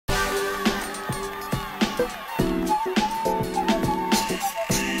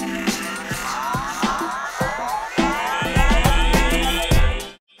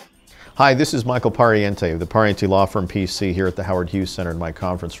Hi, this is Michael Pariente of the Pariente Law Firm PC here at the Howard Hughes Center in my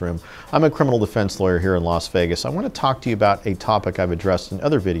conference room. I'm a criminal defense lawyer here in Las Vegas. I want to talk to you about a topic I've addressed in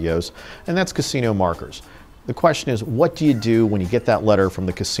other videos, and that's casino markers. The question is, what do you do when you get that letter from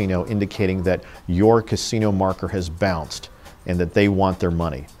the casino indicating that your casino marker has bounced and that they want their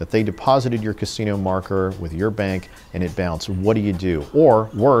money, that they deposited your casino marker with your bank and it bounced? What do you do? Or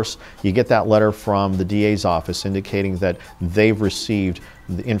worse, you get that letter from the DA's office indicating that they've received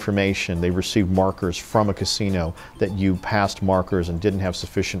the information, they received markers from a casino that you passed markers and didn't have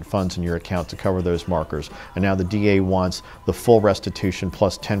sufficient funds in your account to cover those markers. And now the DA wants the full restitution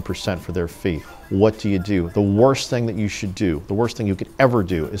plus 10% for their fee. What do you do? The worst thing that you should do, the worst thing you could ever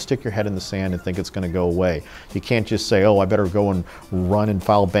do, is stick your head in the sand and think it's going to go away. You can't just say, oh, I better go and run and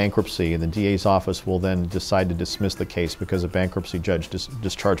file bankruptcy, and the DA's office will then decide to dismiss the case because a bankruptcy judge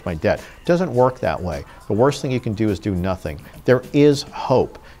discharged my debt. It doesn't work that way. The worst thing you can do is do nothing. There is hope.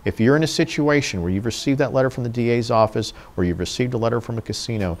 If you're in a situation where you've received that letter from the DA's office or you've received a letter from a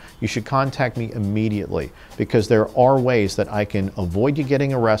casino, you should contact me immediately, because there are ways that I can avoid you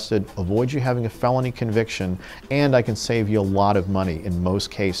getting arrested, avoid you having a felony conviction, and I can save you a lot of money in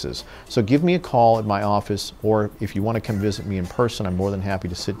most cases. So give me a call at my office, or if you want to come visit me in person, I'm more than happy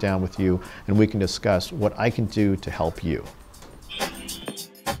to sit down with you and we can discuss what I can do to help you.